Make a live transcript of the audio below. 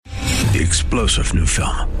The explosive new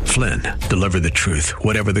film, Flynn, deliver the truth,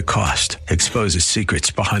 whatever the cost, exposes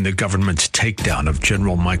secrets behind the government's takedown of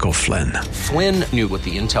General Michael Flynn. Flynn knew what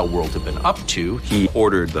the intel world had been up to. He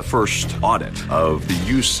ordered the first audit of the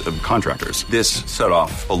use of contractors. This set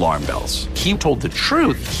off alarm bells. He told the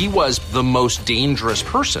truth. He was the most dangerous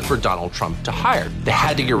person for Donald Trump to hire. They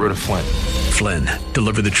had to get rid of Flynn. Flynn,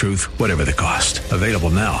 deliver the truth, whatever the cost. Available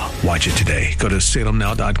now. Watch it today. Go to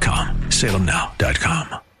salemnow.com.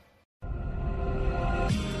 salemnow.com.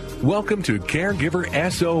 Welcome to Caregiver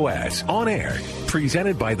SOS On Air,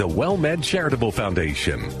 presented by the WellMed Charitable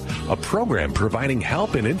Foundation, a program providing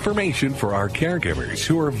help and information for our caregivers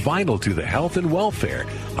who are vital to the health and welfare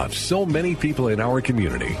of so many people in our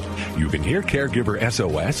community. You can hear Caregiver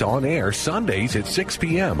SOS On Air Sundays at 6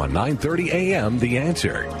 p.m. on 9:30 a.m. The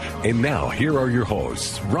Answer. And now, here are your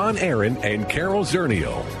hosts, Ron Aaron and Carol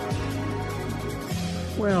Zernial.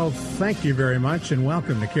 Well, thank you very much, and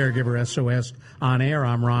welcome to Caregiver SOS On Air.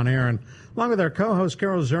 I'm Ron Aaron, along with our co-host,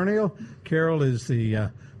 Carol Zernial. Carol is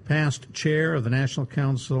the past chair of the National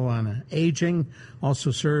Council on Aging,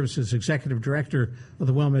 also serves as executive director of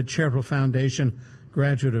the WellMed Charitable Foundation,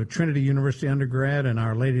 graduate of Trinity University undergrad and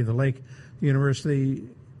Our Lady of the Lake University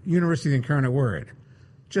of the Incarnate Word.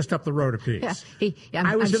 Just up the road a piece. Yeah,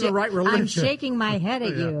 I was in the right religion. I'm shaking my head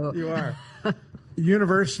at you. You are.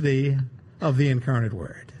 University of the Incarnate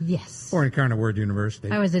Word. Yes. Or Incarnate Word University.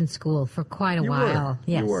 I was in school for quite a while.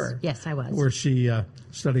 Yes. You were. Yes, I was. Where she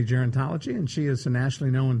studied gerontology, and she is a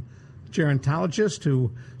nationally known gerontologist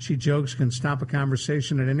who, she jokes, can stop a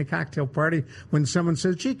conversation at any cocktail party when someone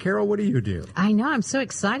says, "Gee, Carol, what do you do?" I know. I'm so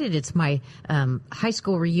excited. It's my high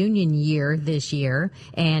school reunion year this year,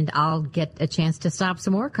 and I'll get a chance to stop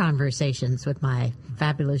some more conversations with my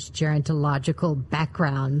fabulous gerontological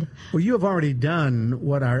background. Well, you have already done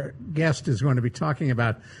what our guest is going to be talking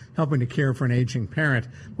about, helping to care for an aging parent.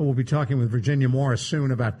 But we'll be talking with Virginia Morris soon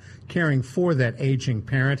about caring for that aging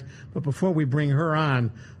parent. But before we bring her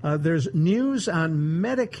on, there's news on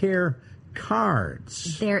Medicare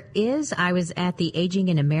cards. There is. I was at the Aging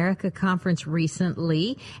in America conference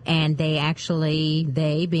recently, and they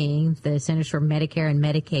being the Centers for Medicare and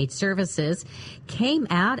Medicaid Services, came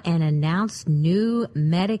out and announced new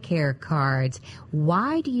Medicare cards.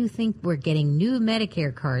 Why do you think we're getting new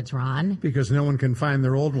Medicare cards, Ron? Because no one can find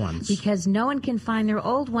their old ones. Because no one can find their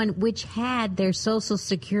old one, which had their Social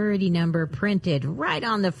Security number printed right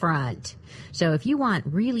on the front. So if you want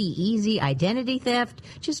really easy identity theft,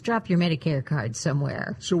 just drop your Medicare card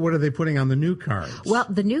somewhere. So what are they putting on the new cards? Well,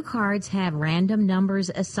 the new cards have random numbers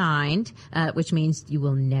assigned, which means you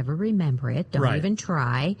will never remember it. Don't even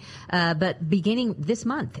try. But beginning this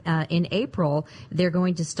month, in April, they're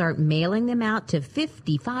going to start mailing them out to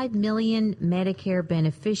 55 million Medicare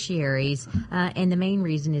beneficiaries. And the main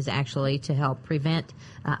reason is actually to help prevent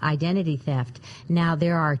identity theft. Now,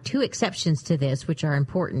 there are two exceptions to this, which are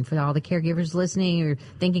important for all the caregivers listening or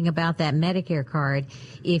thinking about that Medicare card.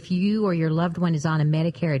 If you or your loved one is on a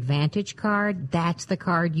Medicare Advantage card, that's the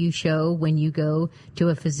card you show when you go to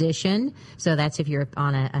a physician. So that's if you're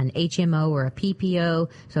on an HMO or a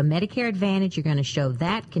PPO. So Medicare Advantage, you're going to show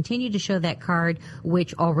that, continue to show that card,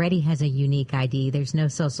 which already has a unique ID. There's no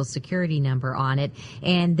Social Security number on it.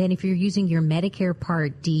 And then if you're using your Medicare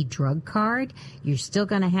Part D drug card, you're still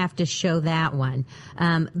going to have to show that one.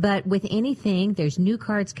 But with anything, there's new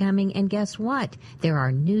cards coming, and guess what? There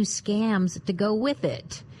are new scams to go with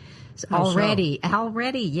it. Already,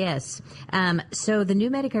 yes. So the new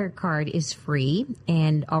Medicare card is free,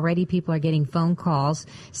 and already people are getting phone calls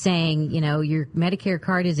saying, your Medicare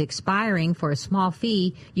card is expiring. For a small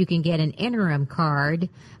fee, you can get an interim card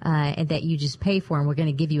that you just pay for, and we're going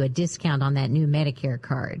to give you a discount on that new Medicare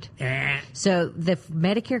card. So the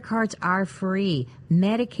Medicare cards are free.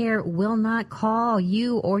 Medicare will not call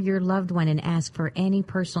you or your loved one and ask for any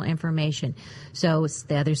personal information. So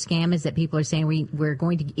the other scam is that people are saying, we're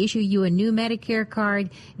going to issue you a new Medicare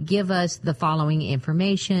card, give us the following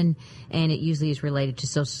information, and it usually is related to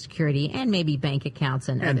Social Security and maybe bank accounts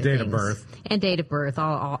and other date things. Of birth. And date of birth,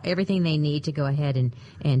 everything they need to go ahead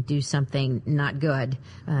and do something not good,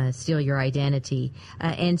 steal your identity.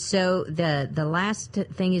 And so the last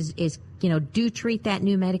thing is do treat that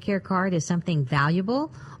new Medicare card as something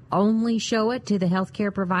valuable. Only show it to the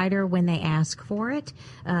healthcare provider when they ask for it.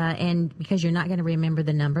 And because you're not going to remember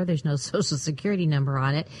the number, there's no Social Security number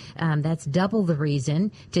on it. That's double the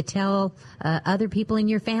reason to tell other people in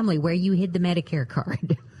your family where you hid the Medicare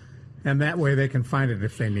card. And that way they can find it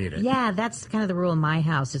if they need it. Yeah, that's kind of the rule in my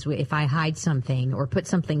house is if I hide something or put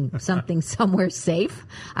something somewhere safe,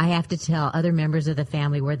 I have to tell other members of the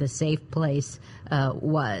family where the safe place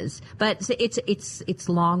was. But it's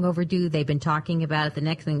long overdue. They've been talking about it. The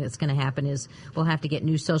next thing that's going to happen is we'll have to get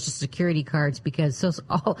new Social Security cards because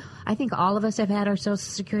I think all of us have had our Social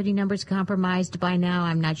Security numbers compromised by now.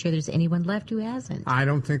 I'm not sure there's anyone left who hasn't. I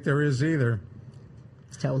don't think there is either.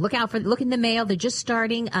 So look in the mail. They're just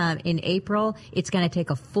starting in April. It's going to take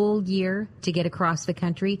a full year to get across the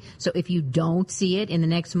country. So if you don't see it in the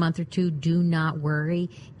next month or two, do not worry.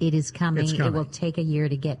 It is coming. It will take a year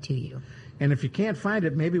to get to you. And if you can't find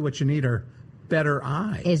it, maybe what you need are better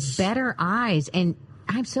eyes. Is better eyes. And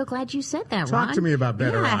I'm so glad you said that, Ron. Talk to me about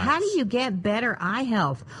better eyes. How do you get better eye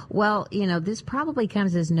health? Well, this probably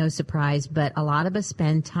comes as no surprise, but a lot of us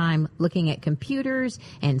spend time looking at computers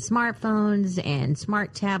and smartphones and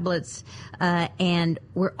smart tablets, and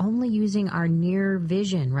we're only using our near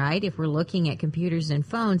vision, right, if we're looking at computers and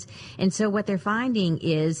phones. And so what they're finding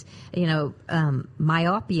is,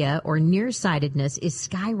 myopia or nearsightedness is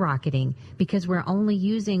skyrocketing because we're only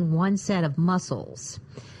using one set of muscles.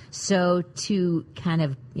 So to kind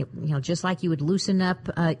of, just like you would loosen up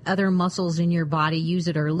other muscles in your body, use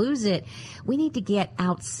it or lose it, we need to get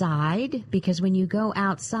outside because when you go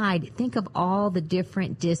outside, think of all the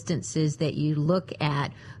different distances that you look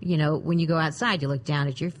at. When you go outside, you look down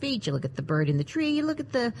at your feet, you look at the bird in the tree, you look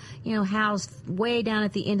at the, house way down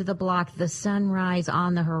at the end of the block, the sunrise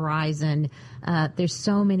on the horizon. There's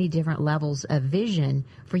so many different levels of vision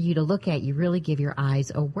for you to look at. You really give your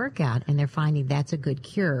eyes a workout, and they're finding that's a good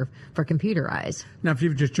cure for computer eyes. Now, if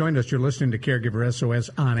you've just joined us, you're listening to Caregiver SOS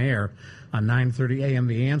on air on 9:30 a.m.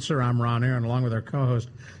 The Answer. I'm Ron Aaron, along with our co-host,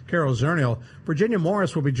 Carol Zernial. Virginia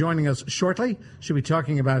Morris will be joining us shortly. She'll be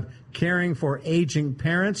talking about caring for aging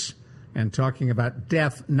parents and talking about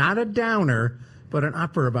death. Not a downer, but an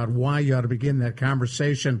upper about why you ought to begin that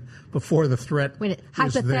conversation before the threat is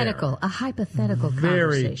hypothetical, there. A hypothetical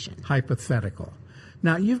Very conversation. Hypothetical.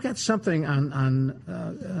 Now, you've got something on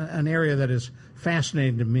an area that is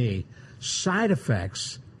fascinating to me, side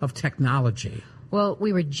effects of technology. Well,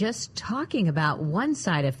 we were just talking about one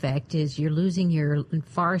side effect is you're losing your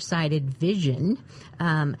far-sighted vision.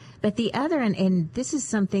 But the other, and this is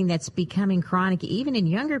something that's becoming chronic even in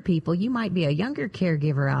younger people. You might be a younger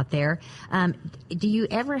caregiver out there. Do you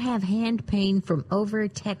ever have hand pain from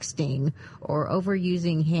over-texting or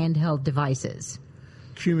over-using handheld devices?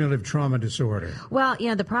 Cumulative trauma disorder. Well,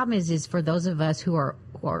 the problem is for those of us who are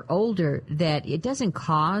older that it doesn't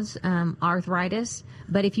cause arthritis,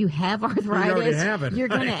 but if you have arthritis, you're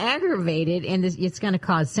going to aggravate it, and it's going to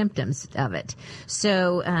cause symptoms of it.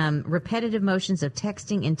 So repetitive motions of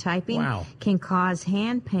texting and typing can cause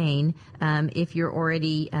hand pain if you're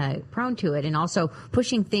already prone to it, and also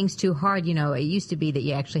pushing things too hard. It used to be that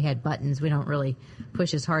you actually had buttons. We don't really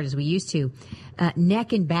push as hard as we used to.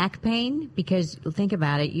 Neck and back pain, because think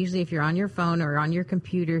about it, usually if you're on your phone or on your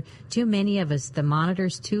computer, too many of us, the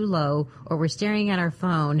monitor's too low, or we're staring at our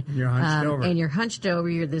phone, you're hunched over. And you're hunched over,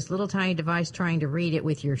 you're this little tiny device trying to read it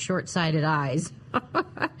with your short-sighted eyes.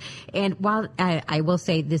 And while I will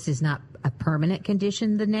say this is not a permanent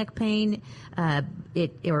condition, the neck pain,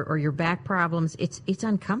 or your back problems, it's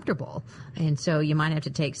uncomfortable. And so you might have to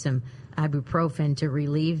take some ibuprofen to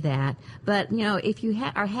relieve that. But, if you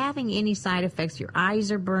are having any side effects, your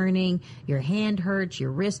eyes are burning, your hand hurts,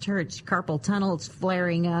 your wrist hurts, carpal tunnel is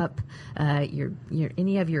flaring up,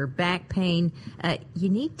 any of your back pain, you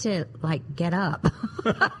need to, get up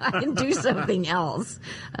and do something else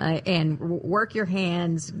and work your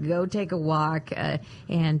hands, go take a walk,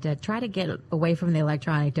 and try to get away from the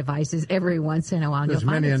electronic devices every once in a while. You'll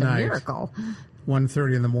find it's a miracle.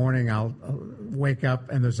 1:30 in the morning, I'll wake up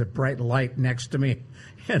and there's a bright light next to me,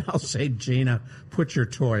 and I'll say, Gina, put your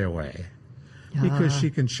toy away. Because she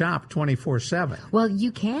can shop 24/7. Well,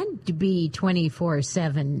 you can be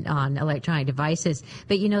 24/7 on electronic devices,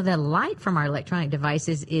 but the light from our electronic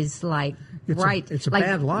devices is it's a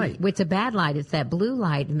bad light. It's a bad light. It's that blue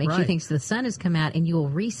light. It makes you think the sun has come out, and you will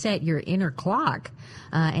reset your inner clock.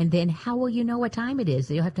 And then how will you know what time it is?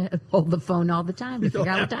 You'll have to hold the phone all the time to figure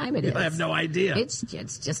out what time it is. You'll have no idea. It's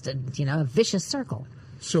just a vicious circle.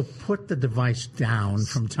 So put the device down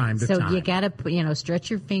from time to time. So you got to,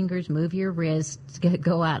 stretch your fingers, move your wrists,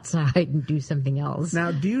 go outside and do something else.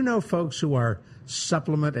 Now, do you know folks who are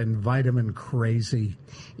supplement and vitamin crazy?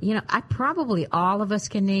 Probably all of us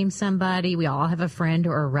can name somebody. We all have a friend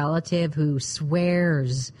or a relative who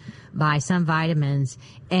swears by some vitamins.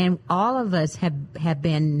 And all of us have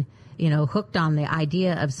been hooked on the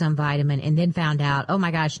idea of some vitamin and then found out, oh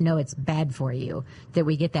my gosh, no, it's bad for you, that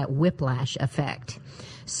we get that whiplash effect.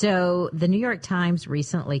 So the New York Times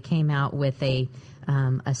recently came out with a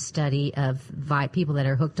study of people that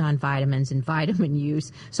are hooked on vitamins and vitamin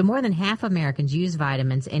use. So more than half Americans use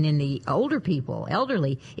vitamins, and in the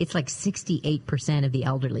elderly, it's like 68% of the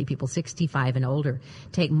elderly people, 65 and older,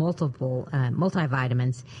 take multiple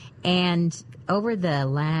multivitamins. And over the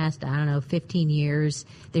last, 15 years,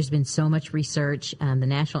 there's been so much research. The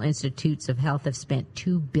National Institutes of Health have spent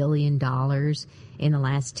 $2 billion in the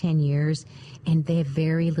last 10 years, and they have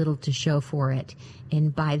very little to show for it.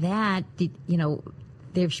 And by that,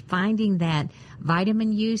 they're finding that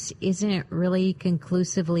vitamin use isn't really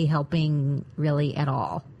conclusively helping really at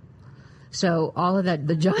all. So all of that,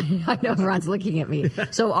 I know Ron's looking at me.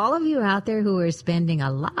 So all of you out there who are spending a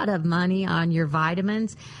lot of money on your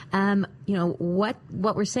vitamins, what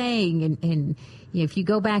we're saying, and if you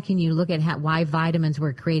go back and you look at why vitamins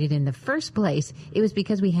were created in the first place, it was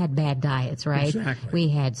because we had bad diets, right? Exactly. We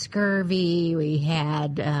had scurvy. We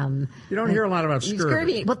had. You don't hear a lot about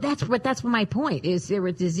scurvy. Well, that's my point. Is there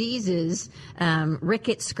were diseases,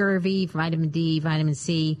 rickets, scurvy, vitamin D, vitamin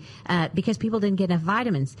C, because people didn't get enough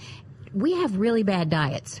vitamins. We have really bad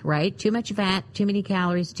diets, right? Too much fat, too many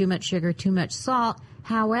calories, too much sugar, too much salt.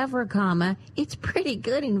 However, it's pretty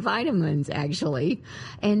good in vitamins, actually.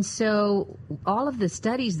 And so all of the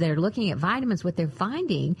studies that are looking at vitamins, what they're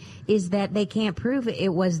finding is that they can't prove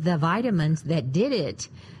it was the vitamins that did it,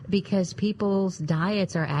 because people's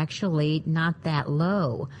diets are actually not that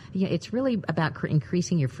low. It's really about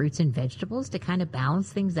increasing your fruits and vegetables to kind of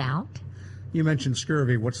balance things out. You mentioned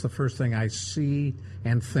scurvy. What's the first thing I see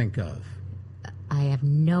and think of? I have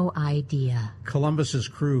no idea. Columbus's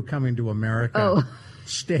crew coming to America,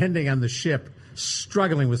 standing on the ship,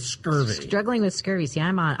 struggling with scurvy. See, when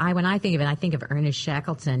I think of it, I think of Ernest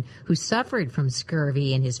Shackleton, who suffered from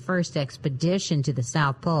scurvy in his first expedition to the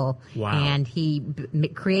South Pole. Wow. And he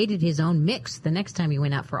created his own mix the next time he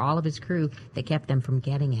went out for all of his crew that kept them from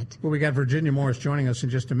getting it. Well, we got Virginia Morris joining us in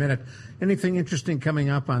just a minute. Anything interesting coming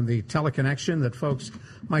up on the teleconnection that folks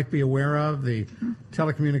might be aware of, the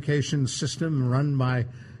telecommunications system run by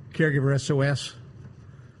Caregiver SOS?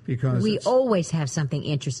 Because we always have something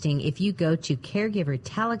interesting. If you go to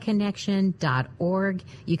caregiverteleconnection.org,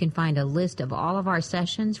 you can find a list of all of our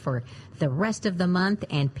sessions for the rest of the month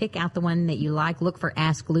and pick out the one that you like. Look for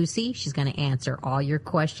Ask Lucy. She's going to answer all your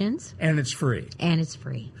questions. And it's free.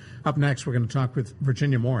 Up next, we're going to talk with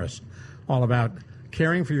Virginia Morris all about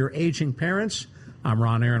caring for your aging parents. I'm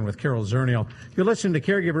Ron Aaron with Carol Zernial. You're listening to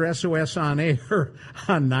Caregiver SOS on air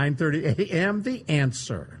on 9:30 a.m. The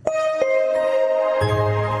Answer.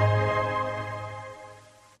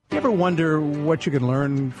 You ever wonder what you can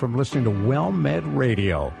learn from listening to WellMed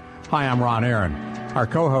Radio? Hi, I'm Ron Aaron. Our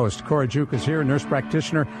co-host, Cora Juke, is here, nurse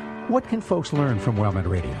practitioner. What can folks learn from WellMed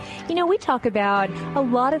Radio? We talk about a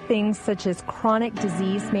lot of things such as chronic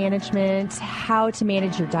disease management, how to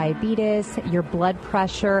manage your diabetes, your blood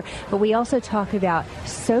pressure, but we also talk about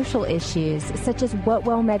social issues such as what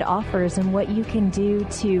WellMed offers and what you can do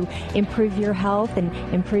to improve your health and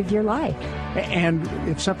improve your life. And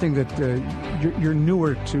it's something that you're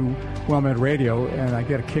newer to WellMed Radio, and I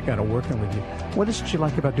get a kick out of working with you. What is it you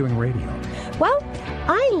like about doing radio? Well,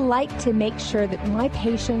 I like to make sure that my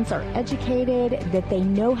patients are educated, that they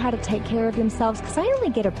know how to take care of themselves, because I only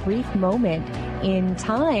get a brief moment in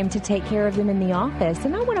time to take care of them in the office,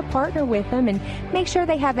 and I want to partner with them and make sure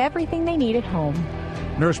they have everything they need at home.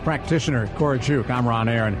 Nurse practitioner Cora Juke, I'm Ron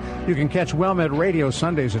Aaron. You can catch WellMed Radio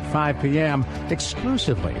Sundays at 5 p.m.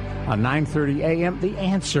 exclusively on 9:30 a.m. The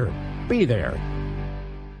Answer. Be there.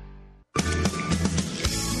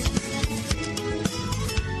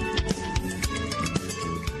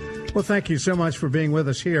 Well, thank you so much for being with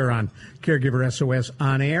us here on Caregiver SOS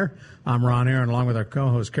On Air. I'm Ron Aaron, along with our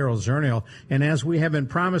co-host, Carol Zernial. And as we have been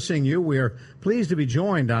promising you, we are pleased to be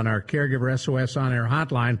joined on our Caregiver SOS On Air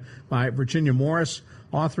hotline by Virginia Morris,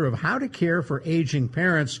 author of How to Care for Aging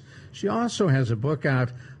Parents. She also has a book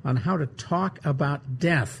out on how to talk about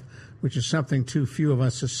death, which is something too few of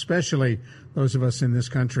us, especially those of us in this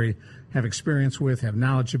country, have experience with, have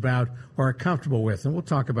knowledge about, or are comfortable with. And we'll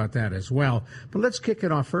talk about that as well. But let's kick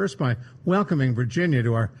it off first by welcoming Virginia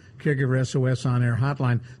to our Caregiver SOS On Air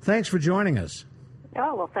hotline. Thanks for joining us.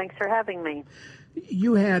 Oh, well, thanks for having me.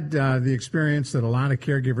 You had the experience that a lot of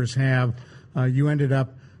caregivers have. You ended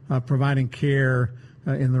up providing care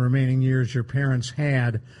in the remaining years your parents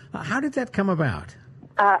had. How did that come about?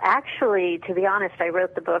 Actually, to be honest, I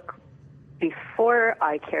wrote the book before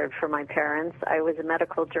I cared for my parents. I was a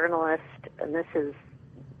medical journalist, and this is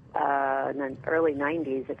in the early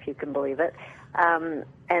 90s, if you can believe it.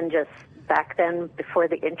 And just back then, before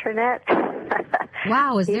the internet.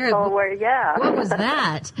 Wow, What was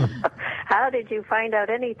that? How did you find out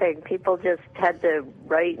anything? People just had to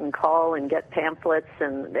write and call and get pamphlets,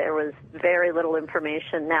 and there was very little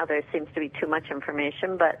information. Now there seems to be too much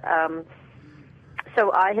information. But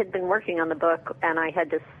so I had been working on the book, and I had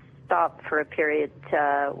to stop for a period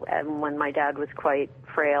when my dad was quite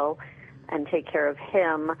frail and take care of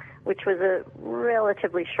him, which was a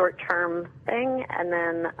relatively short-term thing. And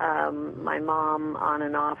then my mom, on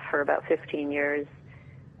and off for about 15 years,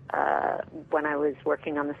 when I was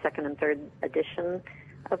working on the second and third edition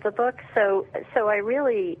of the book. So I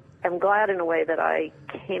really am glad in a way that I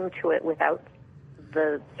came to it without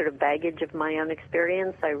the sort of baggage of my own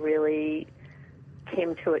experience. I really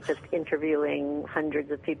came to it just interviewing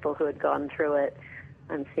hundreds of people who had gone through it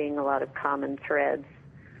and seeing a lot of common threads.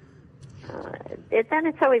 Then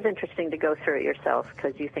it's always interesting to go through it yourself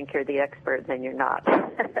because you think you're the expert and then you're not.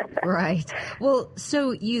 Right. Well,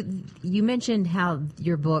 so you mentioned how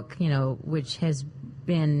your book, which has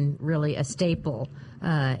been really a staple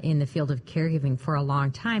in the field of caregiving for a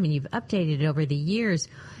long time, and you've updated it over the years.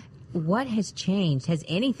 What has changed? Has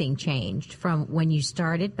anything changed from when you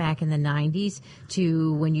started back in the 90s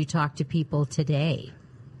to when you talk to people today?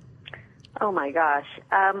 Oh, my gosh.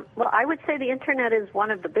 Well, I would say the Internet is one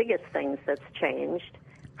of the biggest things that's changed,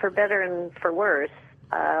 for better and for worse.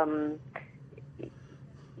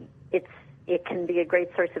 It can be a great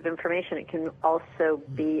source of information. It can also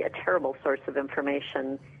be a terrible source of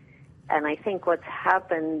information. And I think what's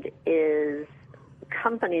happened is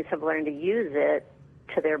companies have learned to use it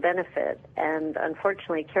to their benefit. And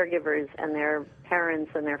unfortunately, caregivers and their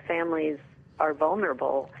parents and their families are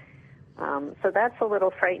vulnerable. So that's a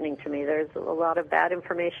little frightening to me. There's a lot of bad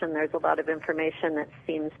information. There's a lot of information that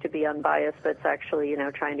seems to be unbiased, but it's actually,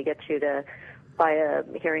 trying to get you to buy a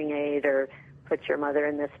hearing aid or put your mother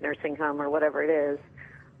in this nursing home or whatever it is.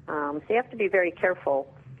 So you have to be very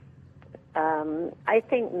careful. I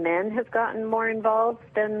think men have gotten more involved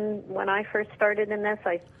than when I first started in this.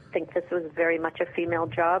 I think this was very much a female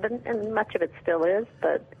job, and much of it still is,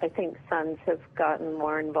 but I think sons have gotten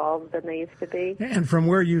more involved than they used to be. And from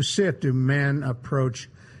where you sit, do men approach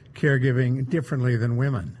caregiving differently than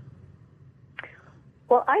women?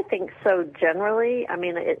 Well, I think so generally. I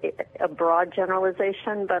mean, a broad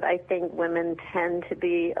generalization, but I think women tend to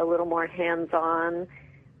be a little more hands-on.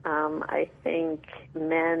 I think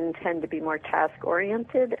men tend to be more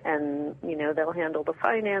task-oriented, and, they'll handle the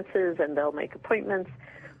finances and they'll make appointments.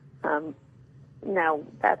 Now,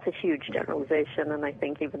 that's a huge generalization, and I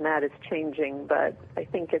think even that is changing, but I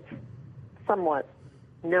think it's somewhat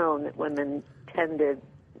known that women tend to,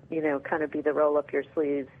 kind of be the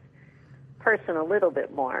roll-up-your-sleeves person a little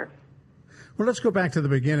bit more. Well, let's go back to the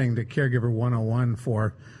beginning, to Caregiver 101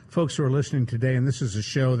 for folks who are listening today, and this is a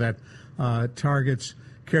show that targets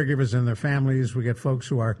caregivers and their families. We get folks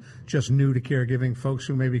who are just new to caregiving, folks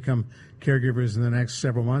who may become caregivers in the next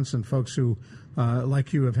several months, and folks who,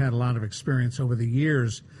 like you, have had a lot of experience over the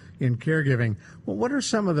years in caregiving. Well, what are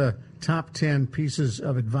some of the top 10 pieces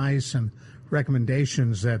of advice and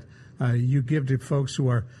recommendations that you give to folks who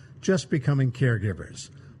are just becoming caregivers?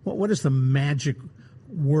 What is the magic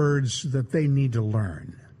words that they need to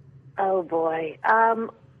learn? Oh, boy.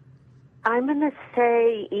 I'm going to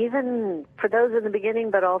say, even for those in the beginning,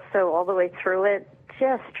 but also all the way through it,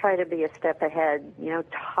 just try to be a step ahead.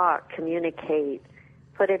 Talk, communicate,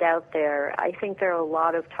 put it out there. I think there are a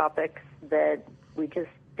lot of topics that we just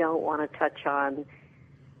don't want to touch on,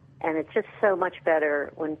 and it's just so much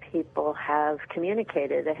better when people have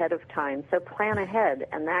communicated ahead of time. So plan ahead,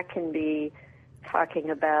 and that can be talking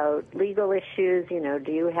about legal issues. Do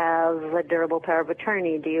you have a durable power of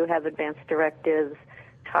attorney? Do you have advance directives?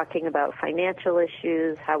 Talking about financial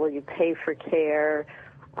issues. How will you pay for care?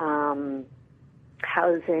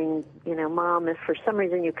 Housing. Mom, if for some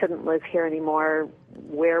reason you couldn't live here anymore,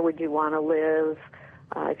 where would you want to live?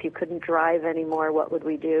 If you couldn't drive anymore, what would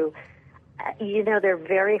we do? They're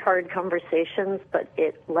very hard conversations, but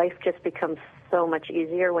life just becomes so much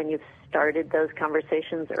easier when you've started those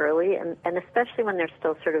conversations early, and especially when they're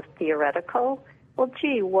still sort of theoretical. Well,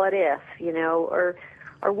 gee, what if,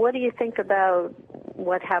 or what do you think about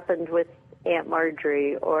what happened with Aunt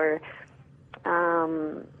Marjorie, or,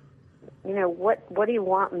 what do you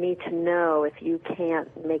want me to know if you can't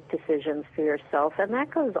make decisions for yourself? And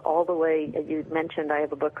that goes all the way, as you mentioned, I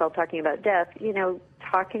have a book called Talking About Death,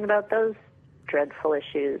 talking about those dreadful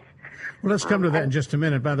issues. Well, let's come to that in just a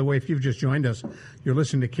minute. By the way, if you've just joined us, you're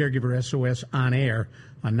listening to Caregiver SOS on air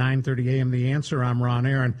on 9:30 a.m. The Answer. I'm Ron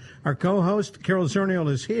Aaron. Our co-host, Carol Zernial,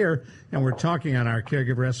 is here, and we're talking on our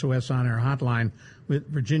Caregiver SOS on air hotline with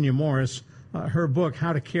Virginia Morris, her book,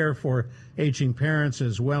 How to Care for Aging Parents,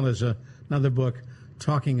 as well as another book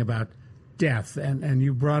talking about death. And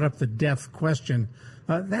you brought up the death question.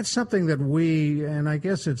 That's something that we, and I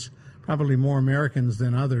guess it's probably more Americans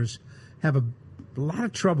than others, have a lot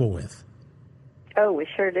of trouble with. Oh, we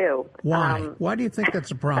sure do. Why? Why do you think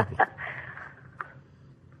that's a problem?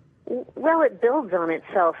 Well, it builds on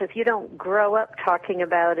itself. If you don't grow up talking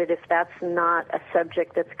about it, if that's not a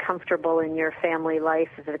subject that's comfortable in your family life,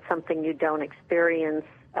 if it's something you don't experience,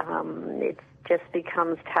 it just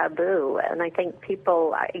becomes taboo. And I think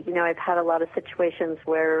people, I've had a lot of situations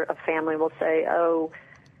where a family will say, oh,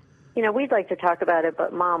 we'd like to talk about it,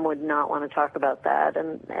 but Mom would not want to talk about that.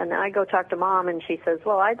 And I go talk to Mom, and she says,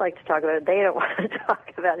 well, I'd like to talk about it. They don't want to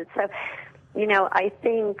talk about it. So, I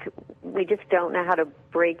think we just don't know how to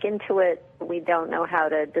break into it. We don't know how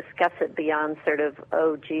to discuss it beyond sort of,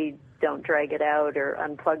 oh, gee, don't drag it out or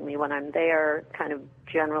unplug me when I'm there, kind of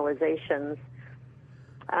generalizations.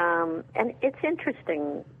 And it's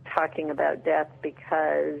interesting talking about death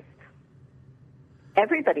because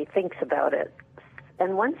everybody thinks about it.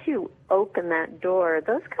 And once you open that door,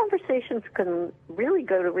 those conversations can really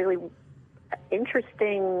go to really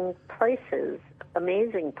interesting places,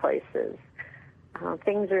 amazing places.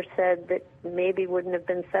 Things are said that maybe wouldn't have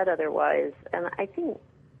been said otherwise. And I think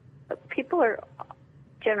people are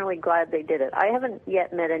generally glad they did it. I haven't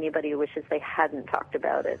yet met anybody who wishes they hadn't talked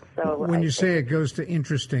about it. So when you say it goes to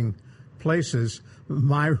interesting places,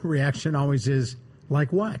 my reaction always is,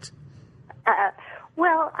 like what?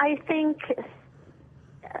 Well, I think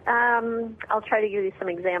I'll try to give you some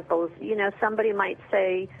examples. Somebody might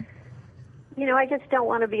say, I just don't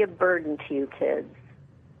want to be a burden to you kids.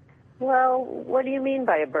 Well, what do you mean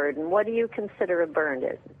by a burden? What do you consider a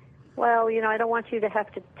burden? Well, I don't want you to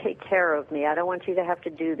have to take care of me. I don't want you to have to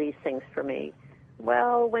do these things for me.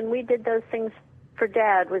 Well, when we did those things for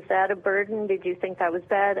Dad, was that a burden? Did you think that was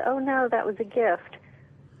bad? Oh, no, that was a gift.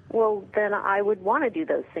 Well, then I would want to do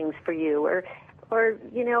those things for you. Or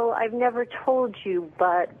I've never told you,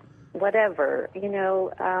 but whatever. You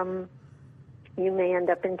may end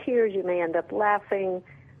up in tears. You may end up laughing.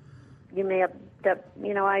 You may end up,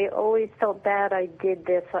 I always felt bad I did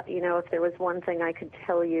this. If there was one thing I could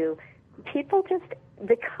tell you. People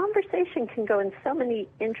the conversation can go in so many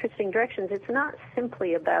interesting directions. It's not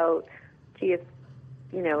simply about, gee, if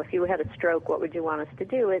you had a stroke, what would you want us to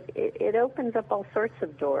do? It opens up all sorts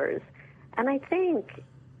of doors. And I think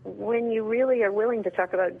when you really are willing to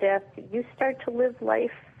talk about death, you start to live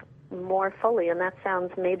life more fully. And that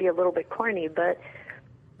sounds maybe a little bit corny, but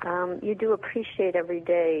you do appreciate every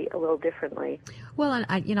day a little differently. Well, and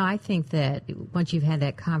I think that once you've had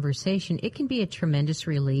that conversation, it can be a tremendous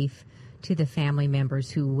relief to the family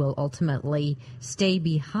members who will ultimately stay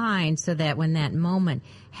behind so that when that moment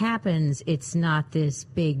happens, it's not this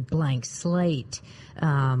big blank slate.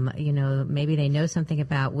 Maybe they know something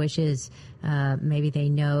about wishes. Maybe they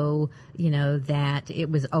know, that it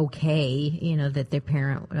was okay, that their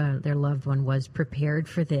parent, their loved one was prepared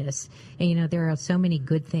for this. And, there are so many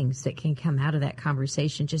good things that can come out of that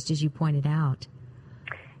conversation, just as you pointed out.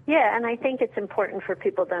 Yeah, and I think it's important for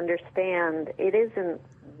people to understand it isn't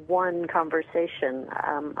one conversation.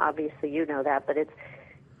 Obviously, you know that, but it's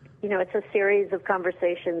a series of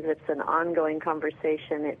conversations. It's an ongoing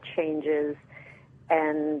conversation. It changes,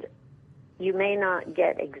 and you may not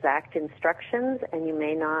get exact instructions, and you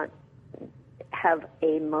may not have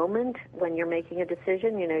a moment when you're making a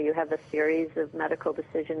decision. You have a series of medical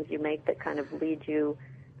decisions you make that kind of lead you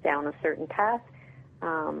down a certain path.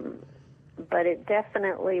 But it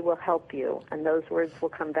definitely will help you, and those words will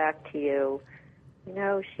come back to you.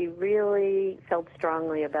 She really felt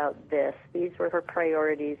strongly about this. These were her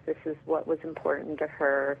priorities. This is what was important to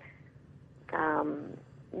her.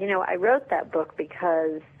 I wrote that book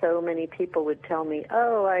because so many people would tell me,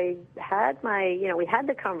 oh, I had we had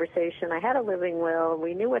the conversation. I had a living will.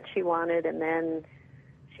 We knew what she wanted, and then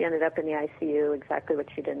she ended up in the ICU, exactly what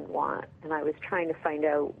she didn't want. And I was trying to find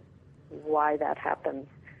out why that happens.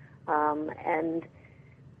 And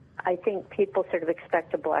I think people sort of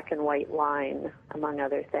expect a black and white line, among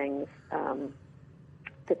other things,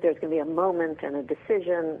 that there's going to be a moment and a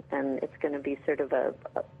decision, and it's going to be sort of a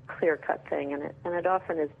clear-cut thing, and it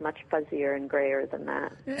often is much fuzzier and grayer than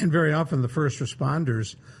that. And very often the first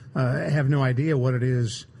responders have no idea what it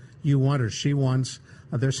is you want or she wants.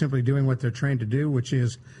 They're simply doing what they're trained to do, which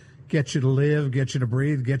is get you to live, get you to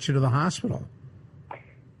breathe, get you to the hospital.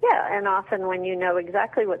 Yeah, and often when you know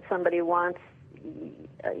exactly what somebody wants,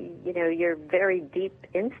 your very deep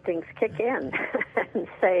instincts kick in and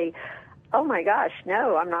say, oh my gosh,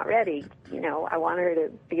 no, I'm not ready. I want her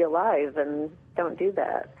to be alive, and don't do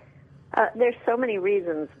that. There's so many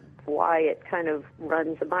reasons why it kind of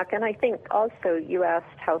runs amok. And I think also you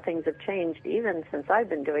asked how things have changed even since I've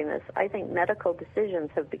been doing this. I think medical decisions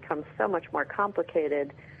have become so much more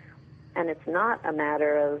complicated, and it's not a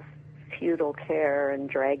matter of futile care and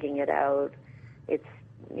dragging it out. It's,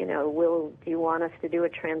 do you want us to do a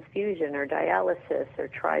transfusion or dialysis or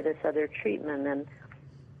try this other treatment? And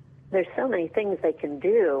there's so many things they can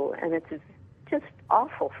do, and it's just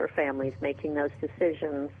awful for families making those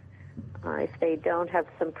decisions if they don't have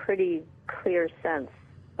some pretty clear sense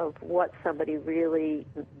of what somebody really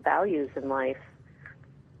values in life.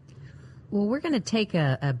 Well, we're going to take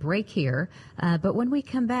a break here, but when we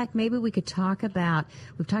come back, maybe we could talk about,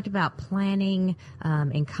 we've talked about planning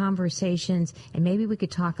and conversations, and maybe we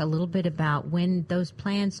could talk a little bit about when those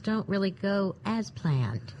plans don't really go as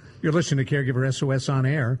planned. You're listening to Caregiver SOS on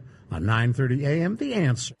air on 9:30 a.m. The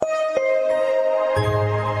Answer.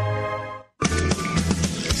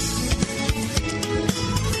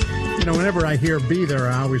 Whenever I hear be there,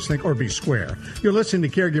 I always think, or be square. You're listening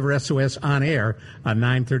to Caregiver SOS on air on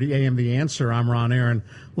 9:30 a.m. The Answer. I'm Ron Aaron,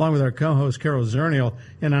 along with our co-host, Carol Zernial.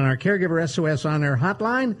 And on our Caregiver SOS on air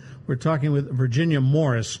hotline, we're talking with Virginia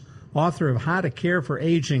Morris, author of How to Care for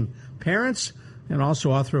Aging Parents, and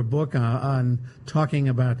also author of a book on talking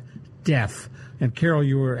about death. And Carol,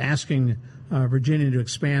 you were asking Virginia to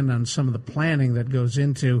expand on some of the planning that goes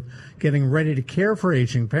into getting ready to care for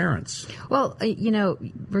aging parents. Well,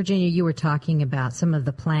 Virginia, you were talking about some of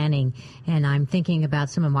the planning, and I'm thinking about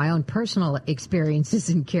some of my own personal experiences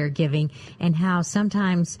in caregiving and how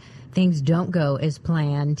sometimes things don't go as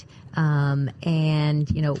planned.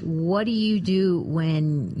 What do you do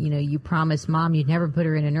when, you promised mom you'd never put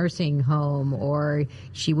her in a nursing home, or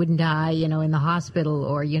she wouldn't die, in the hospital,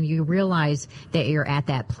 or, you realize that you're at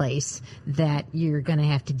that place that you're going to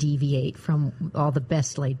have to deviate from all the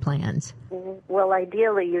best laid plans? Well,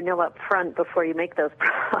 ideally, up front before you make those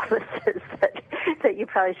promises that you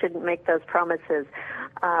probably shouldn't make those promises.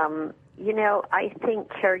 I think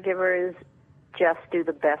caregivers just do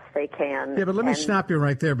the best they can. Yeah, but let me stop you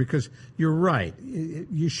right there, because you're right.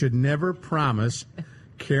 You should never promise,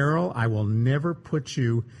 Carol, I will never put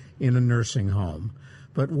you in a nursing home.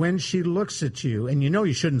 But when she looks at you, and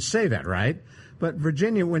you shouldn't say that, right? But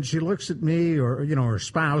Virginia, when she looks at me or, her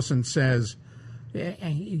spouse and says,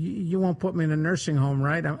 you won't put me in a nursing home,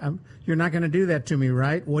 right? You're not going to do that to me,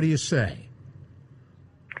 right? What do you say?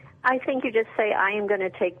 I think you just say, I am going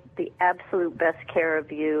to take the absolute best care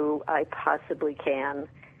of you I possibly can.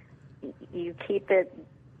 You keep it,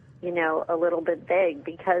 a little bit vague,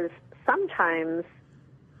 because sometimes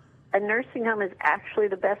a nursing home is actually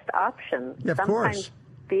the best option. Yeah, of sometimes course.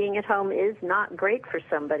 Being at home is not great for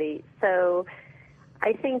somebody. So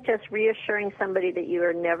I think just reassuring somebody that you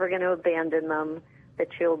are never going to abandon them, that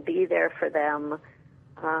you'll be there for them,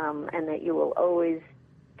 and that you will always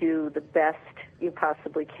do the best you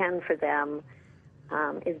possibly can for them,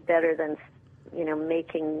 is better than,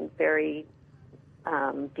 making very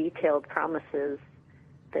detailed promises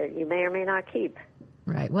that you may or may not keep.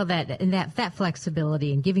 Right. Well, that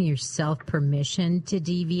flexibility and giving yourself permission to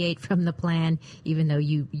deviate from the plan, even though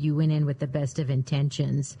you went in with the best of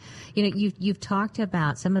intentions. You've talked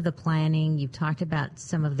about some of the planning. You've talked about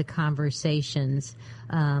some of the conversations.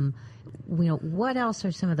 What else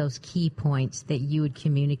are some of those key points that you would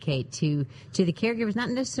communicate to the caregivers, not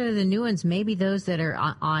necessarily the new ones, maybe those that are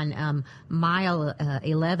on mile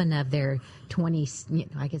 11 of their 20,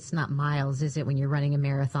 I guess it's not miles, is it, when you're running a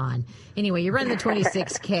marathon? Anyway, you're running the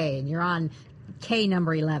 26K and you're on K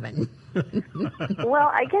number 11.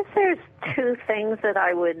 Well, I guess there's two things that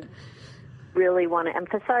I would really want to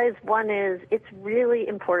emphasize. One is it's really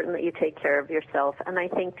important that you take care of yourself, and I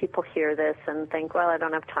think people hear this and think, well, I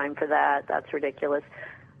don't have time for that. That's ridiculous.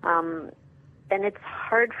 And it's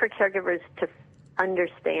hard for caregivers to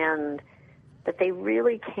understand that they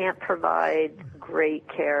really can't provide great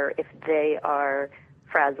care if they are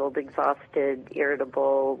frazzled, exhausted,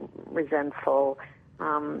 irritable, resentful.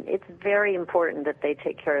 It's very important that they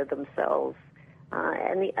take care of themselves.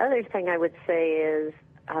 And the other thing I would say is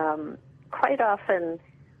quite often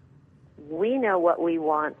we know what we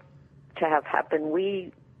want to have happen.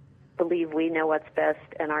 We believe we know what's best,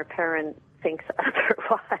 and our parent thinks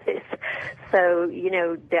otherwise. So,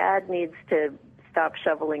 Dad needs to stop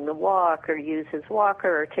shoveling the walk or use his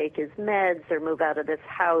walker or take his meds or move out of this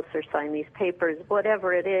house or sign these papers,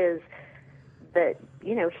 whatever it is that,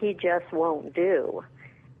 he just won't do.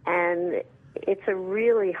 And it's a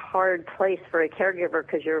really hard place for a caregiver,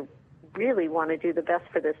 because you really want to do the best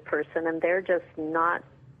for this person, and they're just not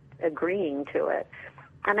agreeing to it.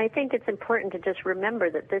 And I think it's important to just remember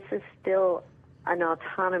that this is still an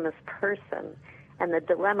autonomous person, and the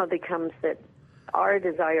dilemma becomes that our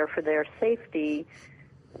desire for their safety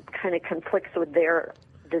kind of conflicts with their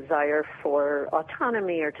desire for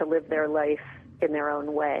autonomy or to live their life in their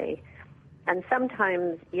own way. And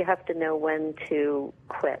sometimes you have to know when to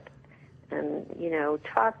quit and,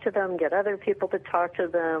 talk to them, get other people to talk to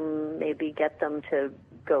them, maybe get them to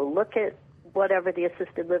go look at whatever the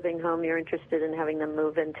assisted living home you're interested in having them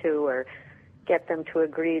move into, or get them to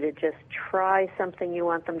agree to just try something you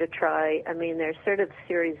want them to try. I mean, there's sort of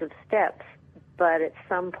series of steps, but at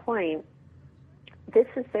some point, this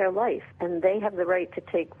is their life, and they have the right to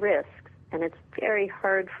take risks, and it's very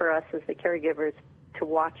hard for us as the caregivers to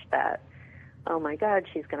watch that. Oh, my God,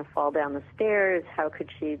 she's going to fall down the stairs. How could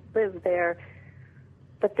she live there?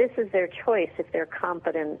 But this is their choice if they're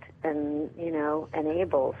competent and, and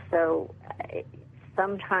able. So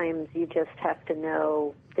sometimes you just have to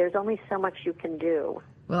know there's only so much you can do.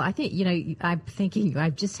 Well, I think, I'm thinking,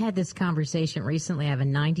 I've just had this conversation recently. I have a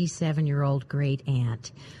 97-year-old great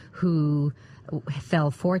aunt who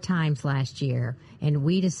fell 4 times last year, and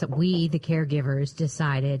we, the caregivers,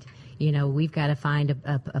 decided, we've got to find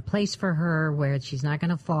a place for her where she's not going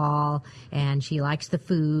to fall, and she likes the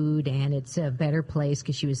food, and it's a better place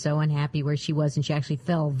because she was so unhappy where she was, and she actually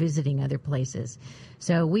fell visiting other places.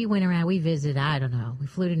 So we went around, we visited, we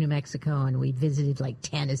flew to New Mexico, and we visited like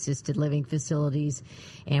 10 assisted living facilities,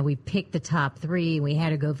 and we picked the top 3, and we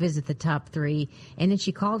had her go visit the top 3, and then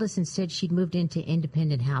she called us and said she'd moved into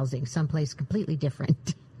independent housing, someplace completely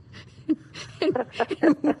different.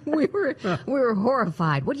 and we were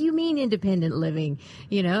horrified. What do you mean independent living?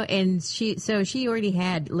 And she already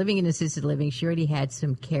had, living in assisted living, she already had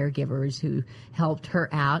some caregivers who helped her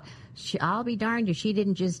out. I'll be darned if she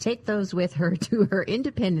didn't just take those with her to her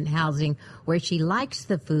independent housing where she likes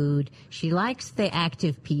the food, she likes the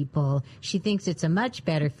active people, she thinks it's a much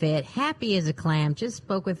better fit, happy as a clam. Just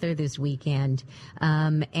spoke with her this weekend.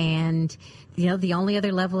 And the only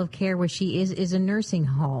other level of care where she is a nursing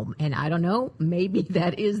home. And I don't know, maybe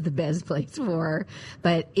that is the best place for her.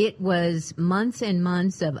 But it was months and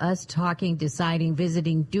months of us talking, deciding,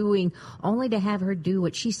 visiting, doing, only to have her do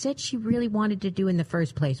what she said she really wanted to do in the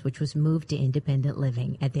first place, which was move to independent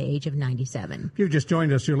living at the age of 97. If you've just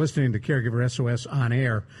joined us, you're listening to Caregiver SOS on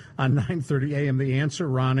air on 9:30 a.m. The Answer.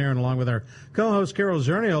 Ron Aaron, along with our co-host Carol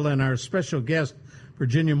Zernial and our special guest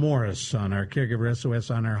Virginia Morris on our Caregiver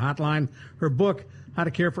SOS on our hotline. Her book, How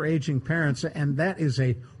to Care for Aging Parents, and that is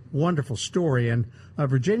a wonderful story. And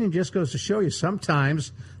Virginia, just goes to show you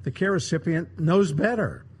sometimes the care recipient knows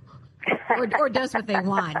better. or does what they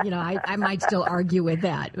want. I might still argue with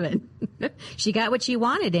that, but she got what she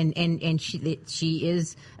wanted, and she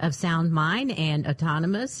is of sound mind and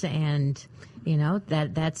autonomous, and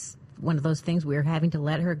that's one of those things. We're having to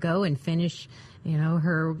let her go and finish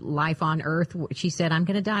her life on Earth. She said, I'm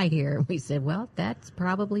going to die here. We said, well, that's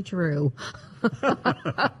probably true.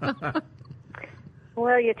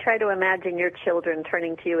 Well, you try to imagine your children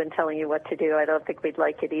turning to you and telling you what to do. I don't think we'd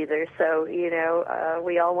like it either. So,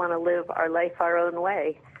 we all want to live our life our own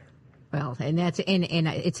way. Well, and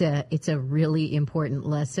it's a really important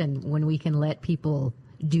lesson when we can let people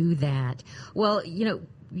do that. Well,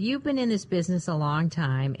 you've been in this business a long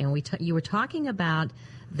time, and you were talking about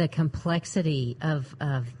the complexity of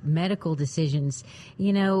medical decisions,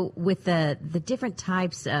 with the different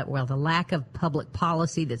types, the lack of public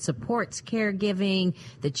policy that supports caregiving,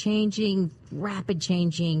 the rapid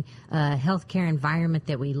changing healthcare environment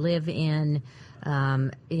that we live in,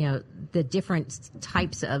 the different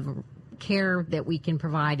types of care that we can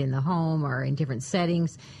provide in the home or in different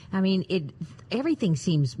settings. I mean, everything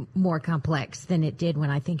seems more complex than it did when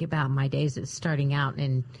I think about my days of starting out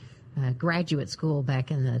in graduate school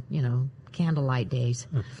back in the, candlelight days.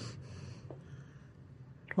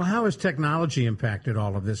 Well, how has technology impacted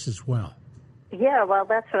all of this as well? Yeah, well,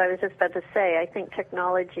 that's what I was just about to say. I think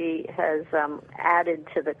technology has added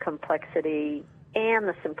to the complexity and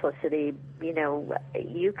the simplicity.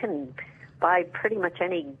 You can buy pretty much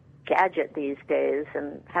any gadget these days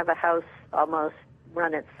and have a house almost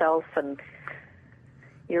run itself, and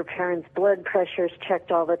your parents' blood pressure is checked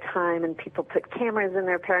all the time, and people put cameras in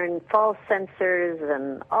their parents' fall sensors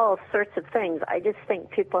and all sorts of things. I just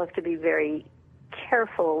think people have to be very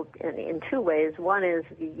careful in 2 ways. One is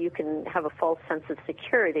you can have a false sense of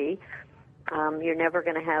security. You're never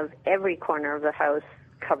going to have every corner of the house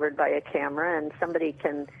covered by a camera, and somebody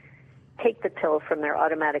can take the pill from their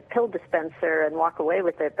automatic pill dispenser and walk away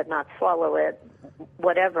with it but not swallow it,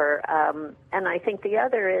 whatever. And I think the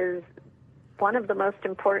other is one of the most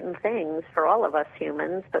important things for all of us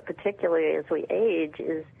humans, but particularly as we age,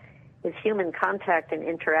 is human contact and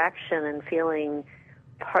interaction and feeling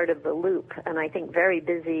part of the loop. And I think very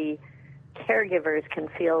busy caregivers can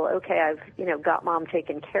feel, okay, I've got mom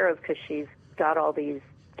taken care of because she's got all these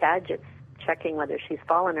gadgets checking whether she's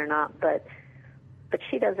fallen or not, but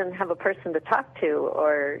she doesn't have a person to talk to,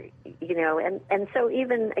 or and so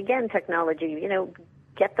even again technology,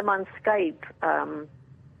 get them on Skype,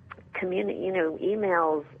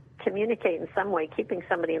 emails, communicate in some way, keeping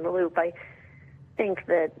somebody in the loop. I think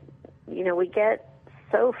that we get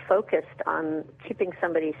so focused on keeping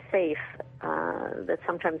somebody safe that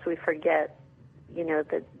sometimes we forget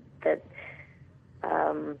that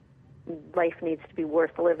life needs to be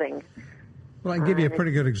worth living. Well, I can give you a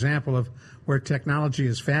pretty good example of where technology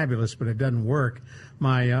is fabulous, but it doesn't work.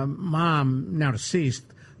 My mom, now deceased,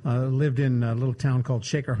 lived in a little town called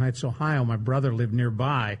Shaker Heights, Ohio. My brother lived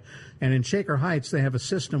nearby. And in Shaker Heights, they have a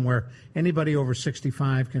system where anybody over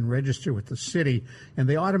 65 can register with the city, and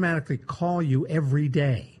they automatically call you every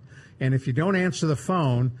day. And if you don't answer the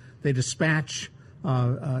phone, they dispatch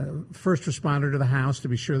first responder to the house to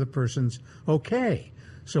be sure the person's okay.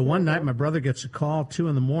 So one night, my brother gets a call, 2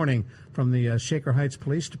 a.m, from the Shaker Heights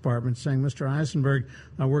Police Department saying, Mr. Eisenberg,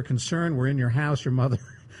 we're concerned. We're in your house. Your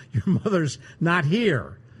mother's not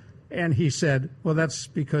here. And he said, well, that's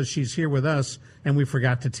because she's here with us, and we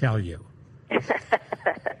forgot to tell you.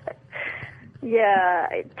 Yeah,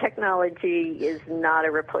 technology is not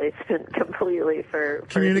a replacement completely for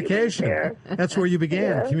communication. That's where you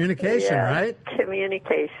began, communication, right?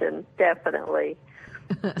 Communication, definitely.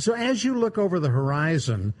 So as you look over the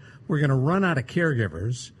horizon, we're going to run out of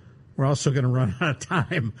caregivers. We're also going to run out of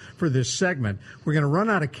time for this segment. We're going to run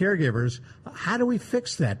out of caregivers. How do we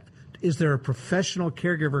fix that? Is there a professional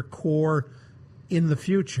caregiver corps in the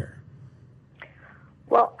future?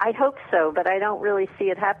 Well, I hope so, but I don't really see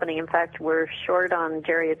it happening. In fact, we're short on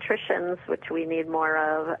geriatricians, which we need more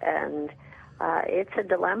of, and it's a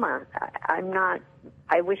dilemma.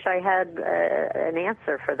 I wish I had an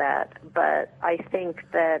answer for that, but I think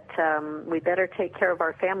that we better take care of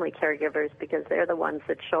our family caregivers because they're the ones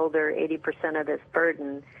that shoulder 80% of this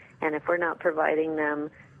burden, and if we're not providing them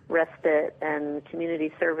respite and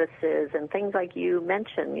community services and things like you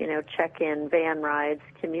mentioned, check-in, van rides,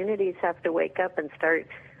 communities have to wake up and start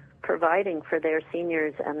providing for their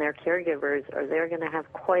seniors and their caregivers, or they're going to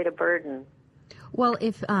have quite a burden. Well,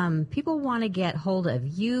 if people want to get hold of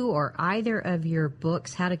you or either of your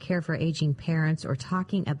books, How to Care for Aging Parents or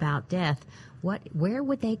Talking About Death, where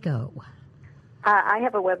would they go? I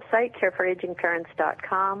have a website,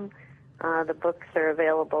 careforagingparents.com. The books are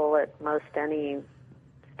available at most any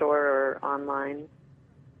store or online.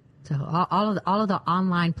 So all of the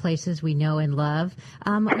online places we know and love.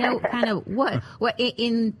 Kind of what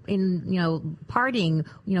in parting,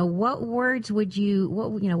 what words would you,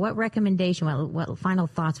 what recommendation, what final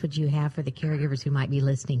thoughts would you have for the caregivers who might be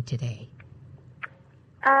listening today?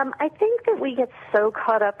 I think that we get so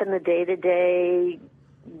caught up in the day-to-day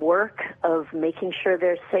work of making sure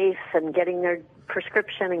they're safe and getting their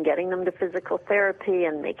prescription and getting them to physical therapy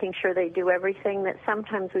and making sure they do everything that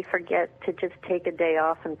sometimes we forget to just take a day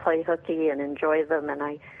off and play hooky and enjoy them. And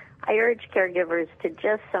I urge caregivers to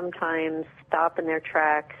just sometimes stop in their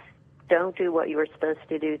tracks, don't do what you were supposed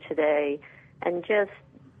to do today, and just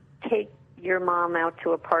take your mom out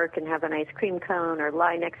to a park and have an ice cream cone or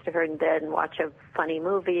lie next to her in bed and watch a funny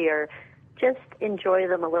movie or just enjoy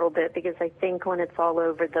them a little bit, because I think when it's all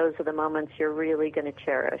over, those are the moments you're really going to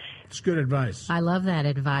cherish. It's good advice. I love that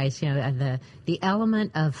advice. The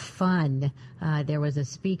element of fun. There was a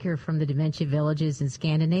speaker from the Dementia Villages in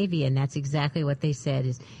Scandinavia, and that's exactly what they said,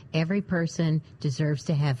 is every person deserves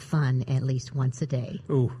to have fun at least once a day.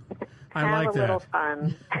 Ooh, I like that. Have a little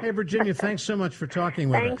fun. Hey, Virginia, thanks so much for talking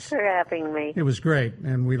with us. Thanks for having me. It was great,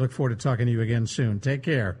 and we look forward to talking to you again soon. Take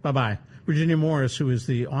care. Bye-bye. Virginia Morris, who is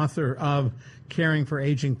the author of Caring for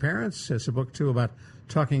Aging Parents, has a book, too, about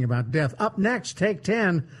talking about death. Up next, Take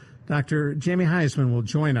 10, Dr. Jamie Heisman will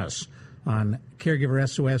join us on Caregiver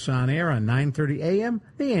SOS On Air on 9:30 a.m.,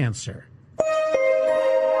 The Answer.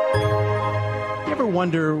 You ever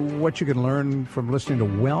wonder what you can learn from listening to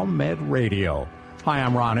WellMed Radio? Hi,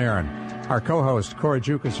 I'm Ron Aaron. Our co-host, Cora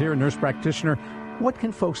Juke, is here, nurse practitioner. What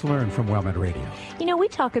can folks learn from WellMed Radio? We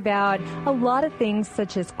talk about a lot of things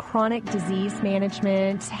such as chronic disease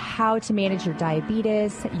management, how to manage your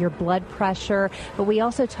diabetes, your blood pressure, but we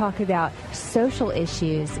also talk about social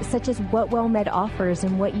issues such as what WellMed offers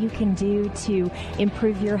and what you can do to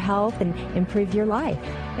improve your health and improve your life.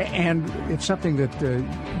 And it's something that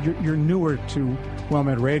you're newer to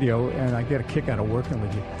WellMed Radio, and I get a kick out of working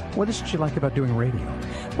with you. What is it you like about doing radio?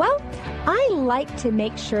 Well, I like to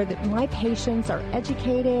make sure that my patients are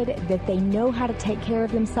educated, that they know how to take care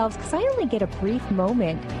of themselves, because I only get a brief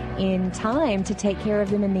moment in time to take care of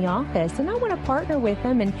them in the office, and I want to partner with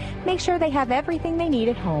them and make sure they have everything they need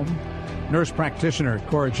at home. Nurse practitioner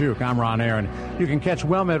Cora Juke. I'm Ron Aaron. You can catch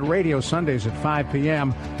WellMed Radio Sundays at 5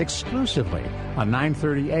 p.m. exclusively on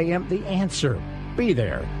 9:30 a.m. The Answer. Be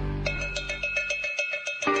there.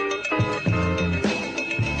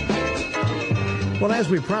 Well, as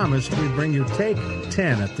we promised, we bring you Take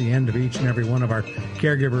 10 at the end of each and every one of our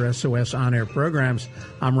Caregiver SOS on-air programs.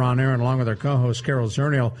 I'm Ron Aaron, along with our co-host, Carol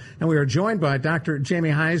Zernial, and we are joined by Dr.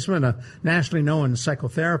 Jamie Heisman, a nationally known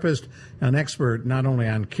psychotherapist, an expert not only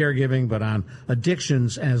on caregiving, but on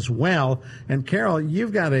addictions as well. And, Carol,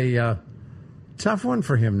 you've got a tough one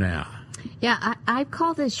for him now. Yeah, I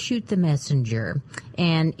call this Shoot the Messenger.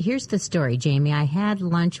 And here's the story, Jamie. I had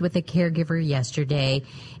lunch with a caregiver yesterday,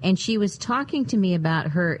 and she was talking to me about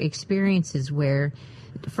her experiences where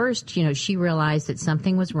first, she realized that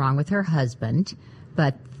something was wrong with her husband,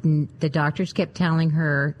 but the doctors kept telling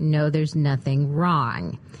her, no, there's nothing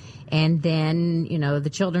wrong. And then,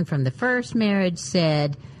 the children from the first marriage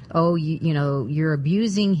said, oh, you're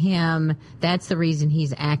abusing him. That's the reason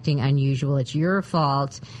he's acting unusual. It's your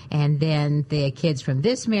fault. And then the kids from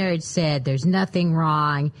this marriage said, there's nothing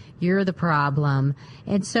wrong. You're the problem.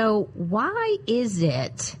 And so why is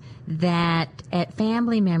it that at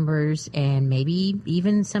family members and maybe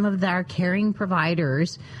even some of our caring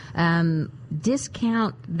providers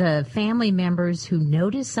discount the family members who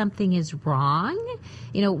notice something is wrong?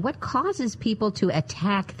 What causes people to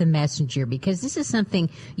attack the messenger? Because this is something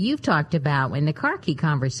you've talked about in the car key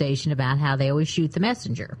conversation about how they always shoot the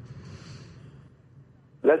messenger.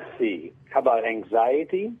 Let's see. How about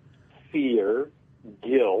anxiety, fear,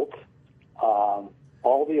 guilt,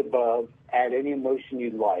 all the above, add any emotion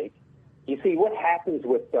you'd like. You see, what happens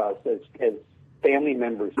with us as family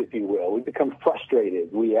members, if you will, we become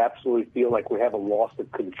frustrated. We absolutely feel like we have a loss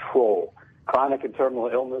of control. Chronic and terminal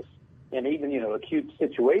illness and even, acute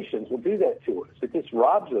situations will do that to us. It just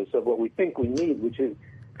robs us of what we think we need, which is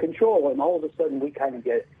control, and all of a sudden we kind of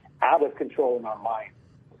get out of control in our mind.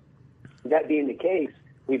 That being the case,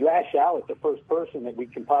 we lash out at the first person that we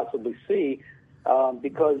can possibly see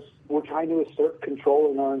because we're trying to assert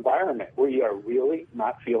control in our environment where you are really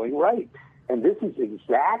not feeling right. And this is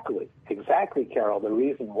exactly, Carol, the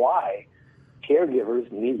reason why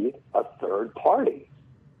caregivers need a third party.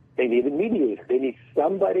 They need a mediator. They need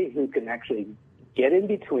somebody who can actually get in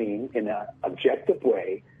between in an objective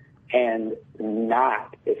way and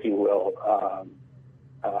not, if you will,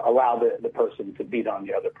 allow the person to beat on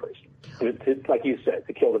the other person. To, like you said,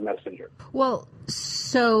 to kill the messenger. Well,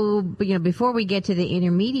 so, before we get to the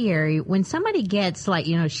intermediary, when somebody gets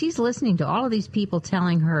she's listening to all of these people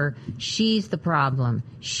telling her she's the problem,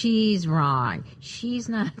 she's wrong, she's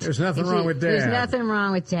not. There's nothing wrong with Dad. There's nothing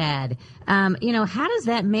wrong with Dad. How does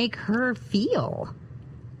that make her feel?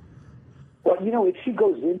 Well, if she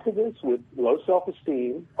goes into this with low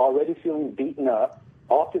self-esteem, already feeling beaten up,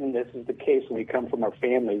 often this is the case when we come from our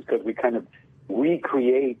families because we kind of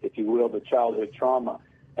recreate, if you will, the childhood trauma,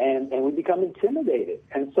 and we become intimidated.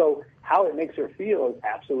 And so how it makes her feel is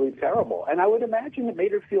absolutely terrible. And I would imagine it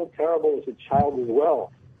made her feel terrible as a child as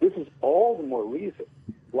well. This is all the more reason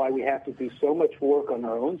why we have to do so much work on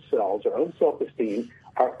our own selves, our own self-esteem,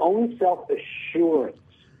 our own self-assurance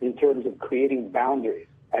in terms of creating boundaries,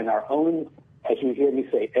 and our own, as you hear me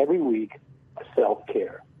say every week,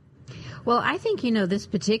 self-care. Well, I think, this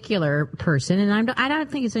particular person, and I don't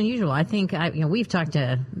think it's unusual. I think, we've talked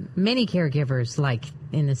to many caregivers like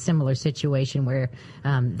in a similar situation where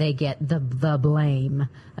they get the blame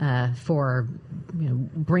for,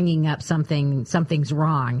 bringing up something's